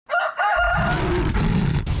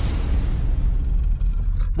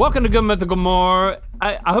Welcome to Good Mythical More.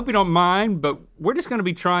 I hope you don't mind, but we're just gonna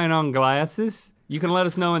be trying on glasses. You can let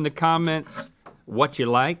us know in the comments what you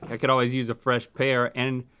like. I could always use a fresh pair,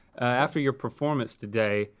 and after your performance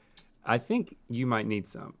today, I think you might need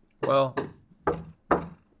some. Well,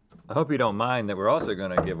 I hope you don't mind that we're also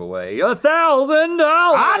gonna give away $1,000!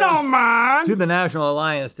 I don't mind! To the National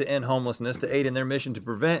Alliance to End Homelessness to aid in their mission to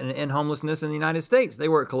prevent and end homelessness in the United States. They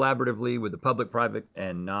work collaboratively with the public, private,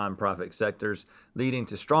 and non-profit sectors, leading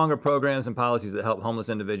to stronger programs and policies that help homeless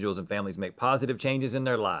individuals and families make positive changes in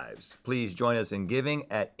their lives. Please join us in giving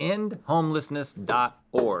at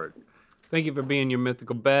endhomelessness.org. Thank you for being your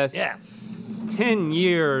mythical best. Yes. 10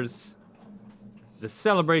 years, the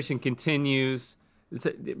celebration continues.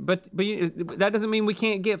 But that doesn't mean we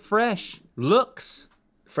can't get fresh looks.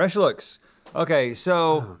 Fresh looks. Okay,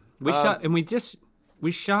 so we shot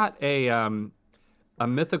a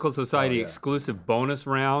Mythical Society exclusive bonus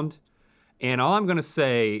round, and all I'm gonna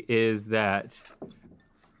say is that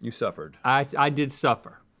you suffered. I did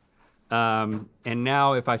suffer, and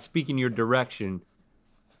now if I speak in your direction,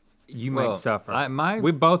 you might suffer.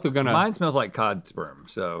 We both are gonna. Mine smells like cod sperm,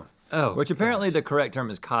 so. Oh. Which apparently the correct term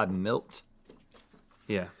is cod milt.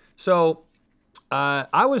 Yeah. So,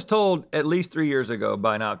 I was told at least 3 years ago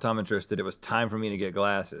by an optometrist that it was time for me to get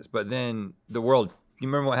glasses. But then the world, you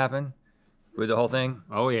remember what happened with the whole thing?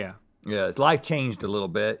 Oh yeah. Yeah, his life changed a little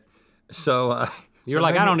bit. So you're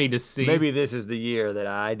like, I don't need to see. Maybe this is the year that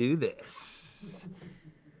I do this.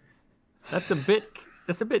 That's a bit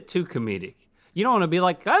too comedic. You don't want to be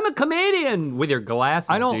like, I'm a comedian with your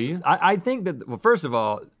glasses, do you? I think that, well, first of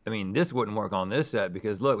all, I mean, this wouldn't work on this set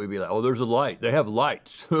because look, we'd be like, oh, there's a light. They have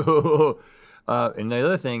lights. And the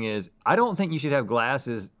other thing is, I don't think you should have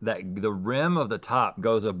glasses that the rim of the top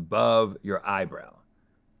goes above your eyebrow.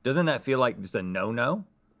 Doesn't that feel like just a no-no?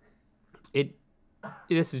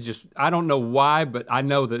 This is just, I don't know why, but I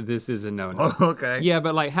know that this is a no-no. Okay. Yeah,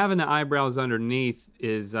 but like having the eyebrows underneath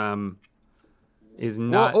is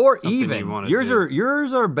not or something even. You want to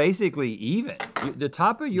yours are basically even. The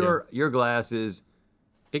top of your glasses.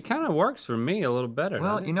 It kind of works for me a little better.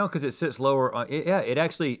 Well, you know, because it sits lower.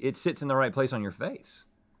 It sits in the right place on your face.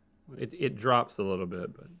 It drops a little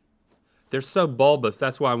bit, but they're so bulbous.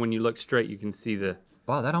 That's why when you look straight, you can see the.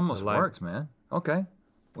 Wow, that almost works, man. Okay.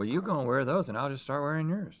 Well, you're gonna wear those, and I'll just start wearing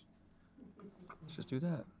yours. Let's just do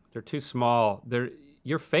that. They're too small.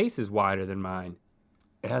 Your face is wider than mine.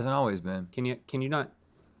 It hasn't always been. Can you not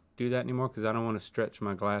do that anymore? Because I don't want to stretch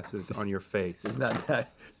my glasses on your face. It's not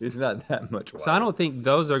that much wider. So I don't think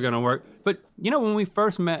those are gonna work. But you know, when we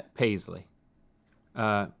first met Paisley,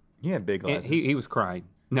 he had big glasses. He was crying.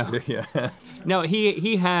 No, yeah. No,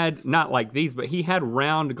 he had not like these, but he had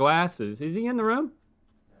round glasses. Is he in the room?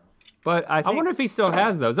 But I wonder if he still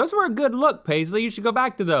has those. Those were a good look, Paisley. You should go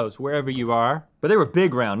back to those wherever you are. But they were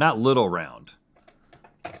big round, not little round.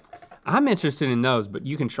 I'm interested in those, but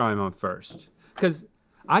you can try them on first. Because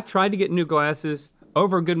I tried to get new glasses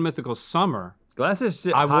over a Good Mythical summer. Glasses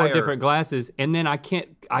sit I higher. wore different glasses, and then I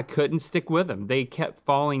couldn't stick with them. They kept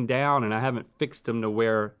falling down, and I haven't fixed them to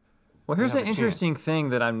where. Well, here's an interesting thing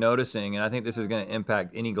that I'm noticing, and I think this is going to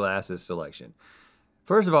impact any glasses selection.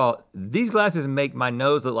 First of all, these glasses make my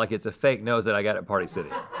nose look like it's a fake nose that I got at Party City.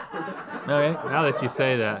 Okay? Now that you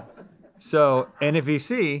say that. So, and if you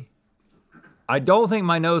see, I don't think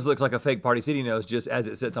my nose looks like a fake Party City nose just as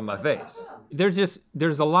it sits on my face.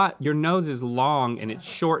 There's a lot, your nose is long and it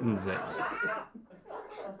shortens it.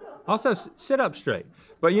 Also, sit up straight.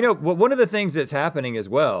 But you know, one of the things that's happening as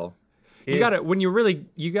well is... when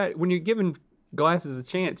you're giving glasses a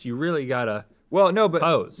chance, you really gotta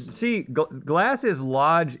pose. See, glasses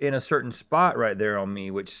lodge in a certain spot right there on me,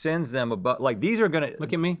 which sends them above, like these are gonna...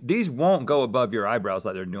 Look at me. These won't go above your eyebrows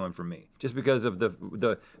like they're doing for me, just because of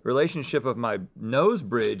the relationship of my nose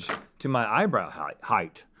bridge to my eyebrow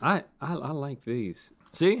height. I like these.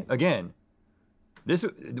 See, again,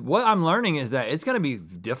 what I'm learning is that it's gonna be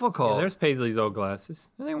difficult. Yeah, there's Paisley's old glasses.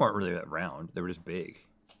 They weren't really that round, they were just big.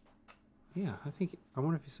 Yeah, I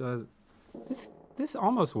wonder if he still has, this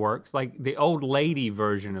almost works, like the old lady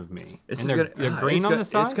version of me. They're green on the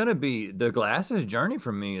side? It's gonna be, the glasses journey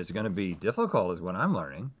for me is gonna be difficult is what I'm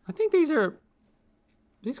learning. I think these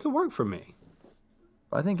could work for me.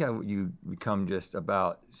 I think you become just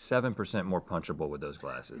about 7% more punchable with those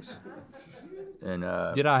glasses. And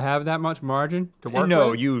did I have that much margin to work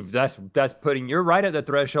no, with? that's putting, you're right at the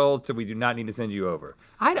threshold, so we do not need to send you over.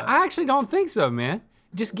 I actually don't think so, man.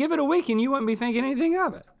 Just give it a week and you wouldn't be thinking anything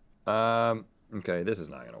of it. Okay, this is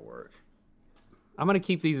not gonna work. I'm gonna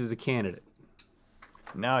keep these as a candidate.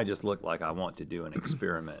 Now I just look like I want to do an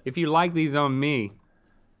experiment. If you like these on me,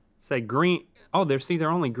 say green. Oh, they're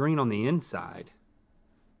only green on the inside.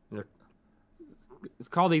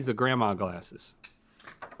 call these the grandma glasses.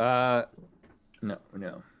 No.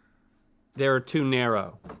 They're too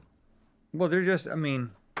narrow. Well, they're just, I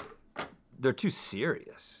mean, they're too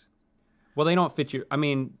serious. Well, they don't fit you. I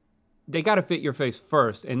mean, they got to fit your face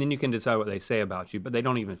first, and then you can decide what they say about you, but they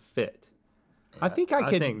don't even fit. I think I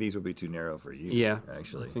could. I think these would be too narrow for you. Yeah,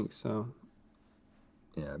 actually. I think so.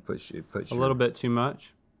 Yeah, it puts you. A little bit too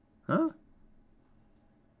much? Huh?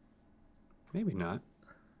 Maybe not.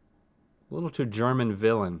 A little too German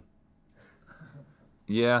villain.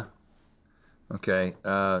 Yeah. Okay.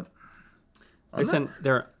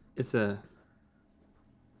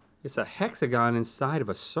 It's a hexagon inside of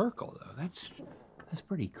a circle, though. That's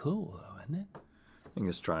pretty cool, though, isn't it? I think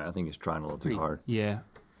it's trying a little too hard. Yeah.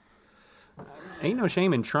 Ain't no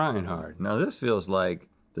shame in trying hard. Now this feels like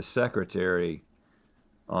the secretary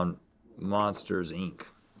on Monsters Inc.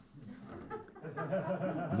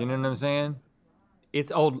 You know what I'm saying?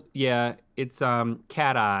 It's old. Yeah. It's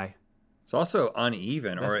cat eye. It's also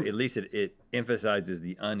uneven, or at least it emphasizes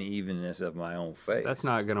the unevenness of my own face. That's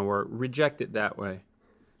not gonna work. Reject it that way.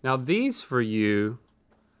 Now these for you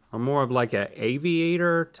are more of like an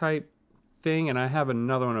aviator type thing, and I have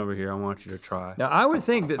another one over here I want you to try. Now I would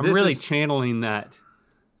think that I'm really channeling that.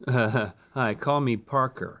 Hi, call me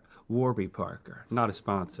Parker, Warby Parker. Not a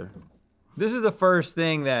sponsor. This is the first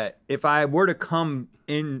thing that if I were to come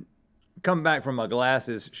back from a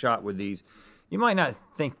glasses shot with these, you might not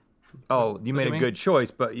think, oh, you made a good choice,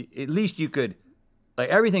 but at least you could, like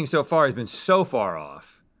everything so far has been so far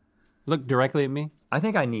off. Look directly at me. I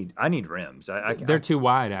think I need rims. They're too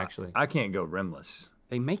wide, actually. I can't go rimless.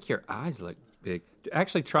 They make your eyes look big.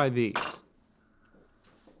 Actually, try these.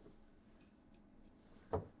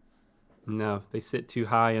 No, they sit too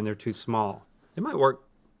high and they're too small. They might work.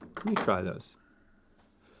 Let me try those.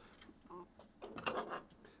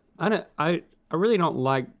 I really don't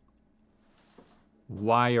like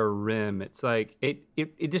wire rim. It's like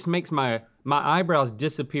it just makes my eyebrows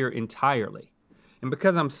disappear entirely. And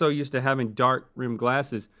because I'm so used to having dark rim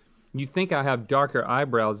glasses, you think I have darker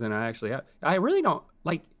eyebrows than I actually have. I really don't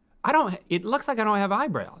like. It looks like I don't have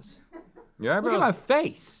eyebrows. Your eyebrows. Look at my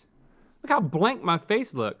face. Look how blank my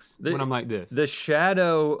face looks when I'm like this. The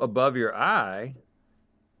shadow above your eye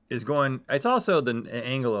is going. It's also the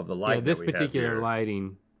angle of the light. Yeah, this that we particular have here.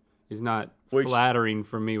 lighting is not flattering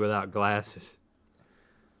for me without glasses.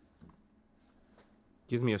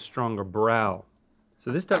 Gives me a stronger brow.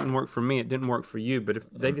 So this doesn't work for me. It didn't work for you, but if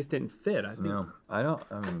they just didn't fit, I think. No, I don't.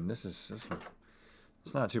 I mean, it's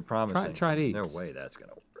not too promising. Try these. No way that's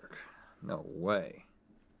gonna work. No way.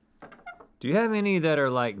 Do you have any that are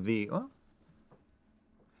like the? Well,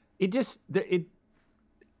 It just it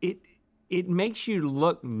makes you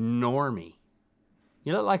look normy.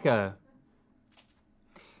 You look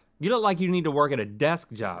like you need to work at a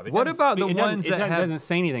desk job. What about the ones that doesn't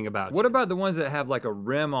say anything about you? What about the ones that have like a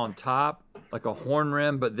rim on top, like a horn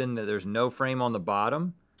rim, but then there's no frame on the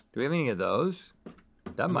bottom? Do we have any of those?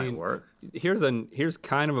 That might work. Here's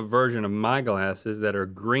kind of a version of my glasses that are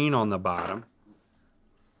green on the bottom.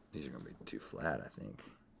 These are gonna be too flat, I think.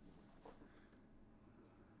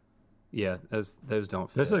 Yeah, those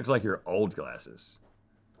don't fit. This looks like your old glasses.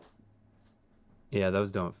 Yeah,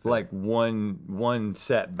 those don't fit. Like one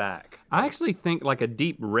set back. I actually think like a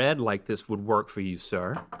deep red like this would work for you,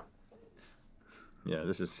 sir. Yeah,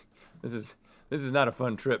 this is not a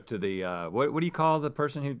fun trip to the what do you call the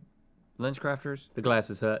person who lens crafters? The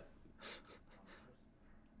Glasses Hut.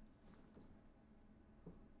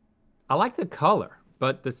 I like the color,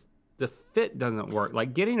 but the fit doesn't work.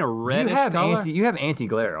 Like getting a reddish color. You have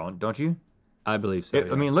anti-glare on, don't you? I believe so.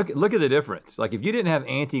 Yeah. I mean, look at the difference. Like if you didn't have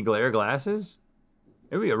anti-glare glasses,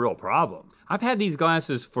 it would be a real problem. I've had these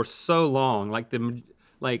glasses for so long. I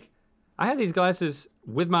had these glasses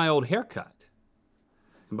with my old haircut.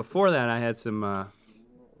 And before that, I had some.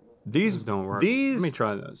 These don't work. These let me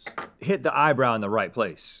try those. Hit the eyebrow in the right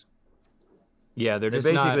place. Yeah, they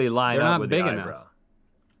basically line up with the eyebrow. Enough.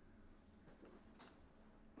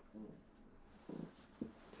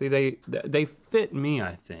 See, they fit me,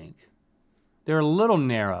 I think. They're a little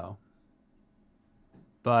narrow,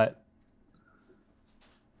 but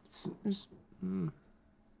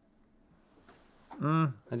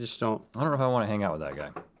I just don't. I don't know if I want to hang out with that guy.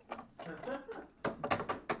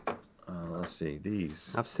 Let's see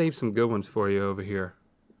these. I've saved some good ones for you over here.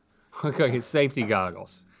 Okay, safety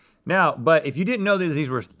goggles. Now, but if you didn't know that these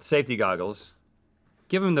were safety goggles,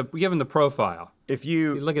 give them the profile. If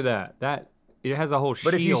you see, look at that it has a whole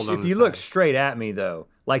shield. But if you side. look straight at me though,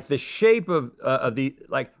 like the shape of the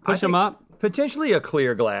like push them up. Potentially a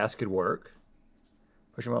clear glass could work.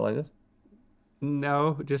 Push them out like this.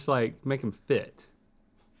 No, just like make them fit.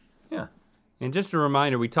 Yeah. And just a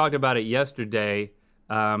reminder, we talked about it yesterday,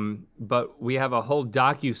 but we have a whole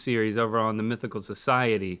docu-series over on the Mythical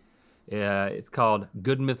Society. It's called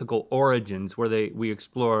Good Mythical Origins, where we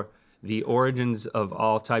explore the origins of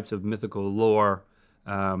all types of mythical lore.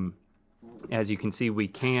 As you can see, we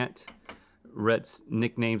can't. Rhett's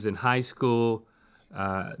nicknames in high school,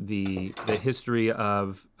 the history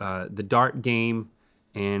of the dart game,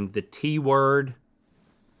 and the T word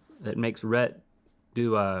that makes Rhett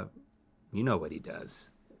do you know what he does.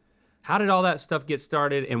 How did all that stuff get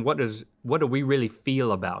started, and what do we really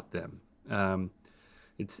feel about them?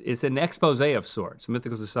 It's an expose of sorts,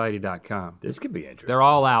 mythicalsociety.com. This could be interesting. They're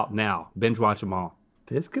all out now. Binge watch them all.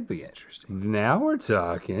 This could be interesting. Now we're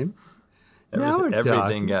talking.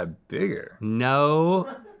 Everything got bigger. No,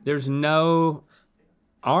 there's no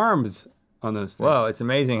arms on those things. Well, it's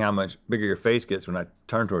amazing how much bigger your face gets when I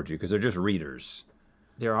turn towards you, because they're just readers.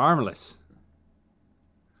 They're armless.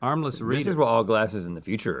 Armless readers. This is what all glasses in the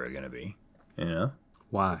future are gonna be, you know?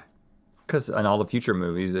 Why? Because in all the future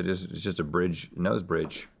movies, it's just a nose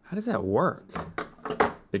bridge. How does that work?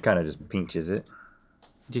 It kind of just pinches it.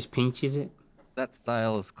 Just pinches it? That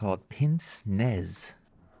style is called pince nez.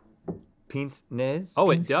 Pince nez? Oh,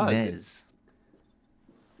 it Pince does. nez.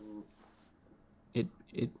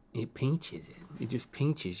 It pinches it. It just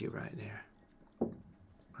pinches you right there.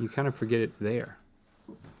 You kind of forget it's there.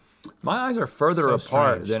 My eyes are further So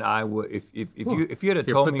apart strange. than I would if you had Here,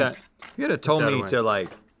 told put me that- if you had told that me away. to like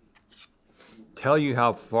tell you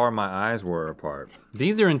how far my eyes were apart.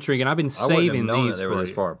 These are intriguing. I've been I wouldn't have saving known these that they were for this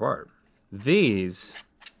you. far apart. These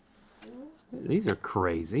are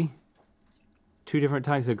crazy. 2 different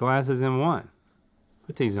types of glasses in one.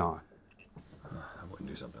 Put these on. I wouldn't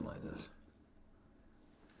do something like this.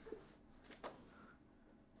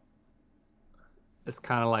 It's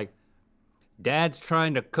kind of like Dad's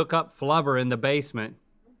trying to cook up flubber in the basement.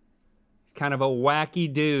 He's kind of a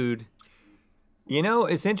wacky dude. You know,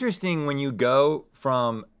 it's interesting when you go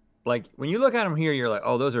from, like, when you look at them here, you're like,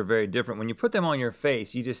 oh, those are very different. When you put them on your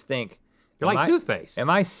face, you just think, You're like Toothpaste. Am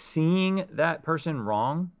I seeing that person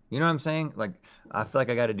wrong? You know what I'm saying? Like, I feel like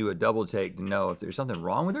I got to do a double take to know if there's something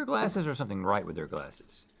wrong with their glasses or something right with their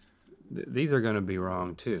glasses. These are gonna be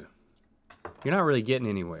wrong too. You're not really getting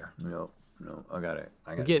anywhere. No, I got it.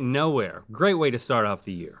 You're getting nowhere. Great way to start off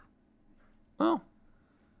the year. Well,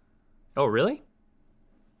 Oh, really?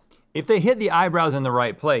 if they hit the eyebrows in the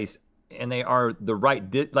right place and they are the right,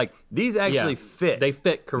 like these actually fit. They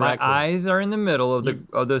fit My correctly. eyes are in the middle of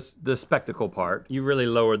the spectacle part. You really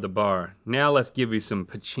lowered the bar. Now let's give you some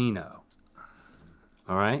Pacino.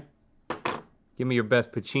 All right? Give me your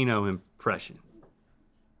best Pacino impression.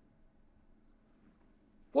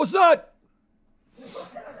 What's that?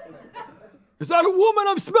 Is that a woman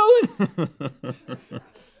I'm smelling?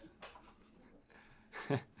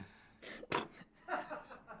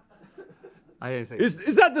 I didn't say.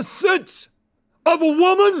 Is that the scent of a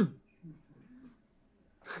woman?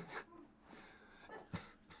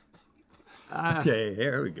 Okay,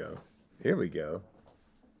 here we go. Here we go.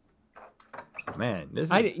 Man,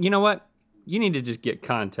 this is... You know what? You need to just get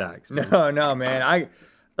contacts. Man. No, man.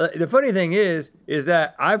 The funny thing is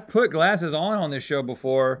that I've put glasses on this show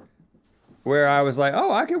before where I was like,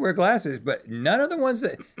 oh, I could wear glasses, but none of the ones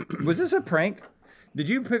that... Was this a prank? Did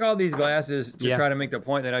you pick all these glasses to try to make the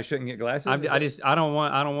point that I shouldn't get glasses? I don't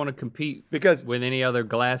want to compete Because with any other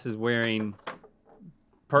glasses wearing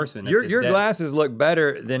person. at your this desk. glasses look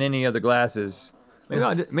better than any other glasses.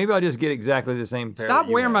 Maybe I'll just get exactly the same pair. Stop that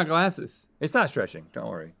you wearing have. my glasses. It's not stretching. Don't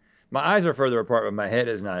worry. My eyes are further apart, but my head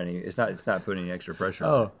is not any. It's not putting any extra pressure on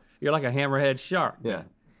it. Oh, you're like a hammerhead shark. Yeah.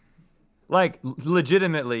 Like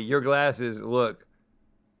legitimately, your glasses look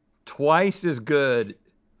twice as good,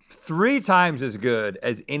 3 times as good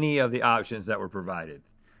as any of the options that were provided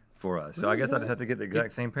for us. So I guess I just have to get the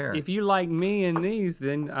exact same pair. If you like me in these,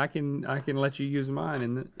 then I can let you use mine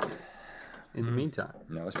in the meantime.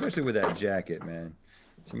 No, especially with that jacket, man.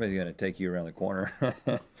 Somebody's gonna take you around the corner.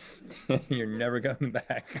 You're never coming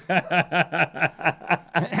back.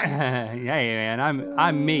 Yeah, man,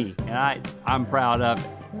 I'm me, and I'm proud of it.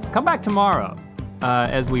 Come back tomorrow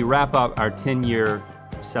as we wrap up our 10-year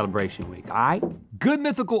celebration week. All right. Good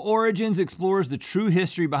Mythical Origins explores the true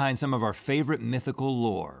history behind some of our favorite mythical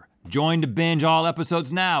lore. Join to binge all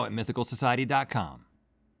episodes now at mythicalsociety.com.